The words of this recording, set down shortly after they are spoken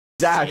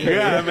Exactly.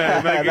 Yeah,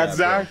 man. Like,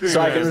 exactly. So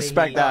man. I can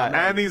respect that.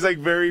 And he's like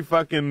very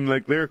fucking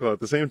like lyrical at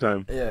the same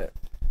time. Yeah.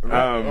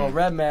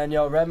 Redman,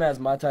 Redman's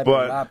my type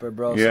of rapper,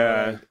 bro.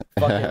 Yeah.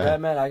 So, like, fucking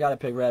Redman, I gotta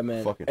pick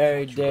Redman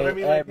every day. I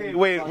mean, like, hey,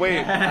 wait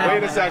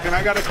a second.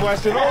 I got a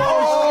question.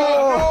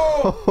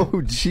 Oh,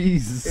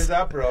 jeez. Is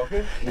that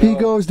broken? He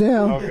goes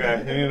down.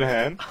 Okay, you need a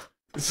hand?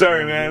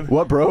 Sorry, man.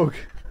 What broke?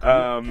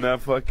 That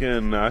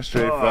fucking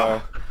ashtray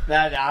fell.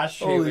 That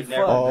ashtray would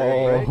never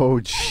break. Oh,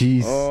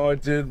 jeez. Oh,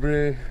 it did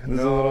break. There's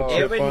a little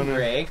chip it on wouldn't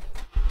break.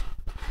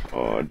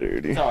 Oh,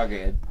 dirty. It's all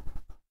good.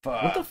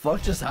 What the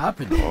fuck just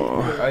happened?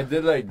 I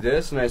did like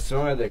this and I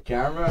swung at the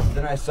camera,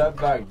 then I sat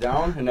back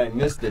down and I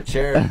missed the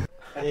chair.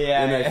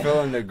 Yeah. And I fell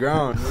on the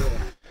ground.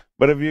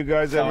 But have you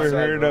guys ever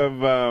heard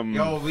of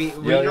Yo, we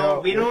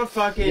don't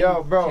fucking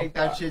take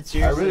that shit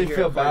seriously. I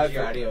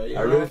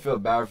really feel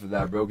bad for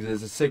that, bro,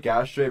 because it's a sick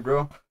ashtray,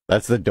 bro.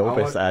 That's the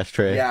dopest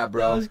ashtray. Yeah,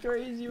 bro. That was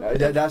crazy.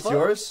 That's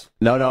yours?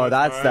 No,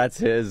 that's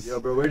his. Yo,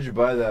 bro, where'd you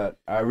buy that?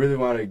 I really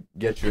want to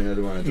get you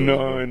another one.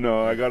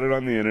 No, I got it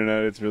on the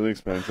internet. It's really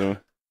expensive.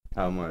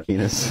 How much?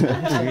 Penis.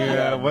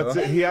 Yeah, what's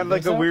it? He had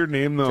like a weird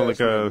name though, like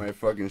a. My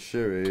fucking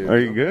shit right here. Are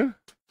you good?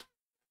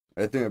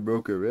 I think I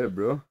broke a rib,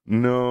 bro.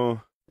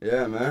 No.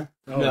 Yeah, man.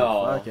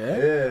 No.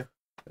 Okay.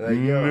 Yeah. Like,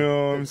 yo,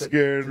 no, I'm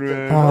scared,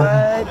 man.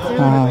 What, dude?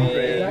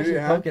 It's actually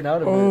poking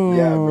out of it.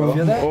 Yeah, bro.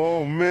 Feel that?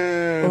 Oh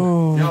man.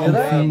 You feel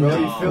that? Bro,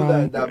 you feel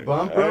that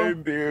bump, bro? I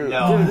do.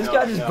 Dude, this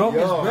guy just broke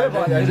his rib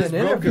on an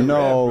interview.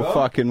 No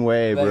fucking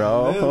way,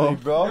 bro.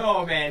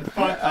 No, man.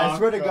 Fuck I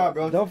swear to God,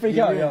 bro. Don't freak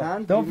out,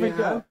 yo. Don't freak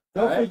out.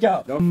 Don't freak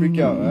out. Don't freak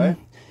out, alright?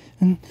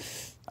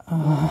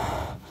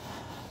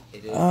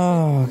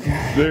 Oh,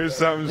 God. There's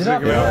something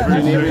sticking out. Do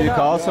you need me to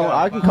call someone?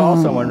 I can call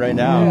someone right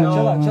now.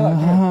 Chill out.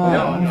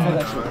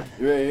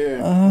 Right here.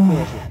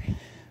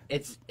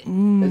 It's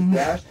the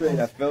ashtray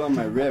that fell on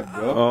my rib,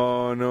 bro.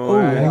 Oh no.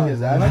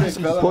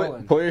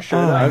 Put your shirt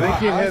on. I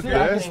think you hit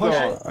this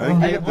though. I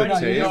think you hit the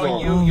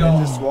table.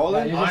 Just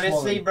swollen?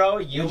 honestly, bro,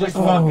 you would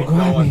fucking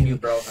know if you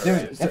broke it.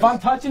 Dude, if I'm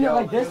touching it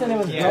like this and it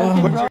was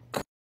broken, bro.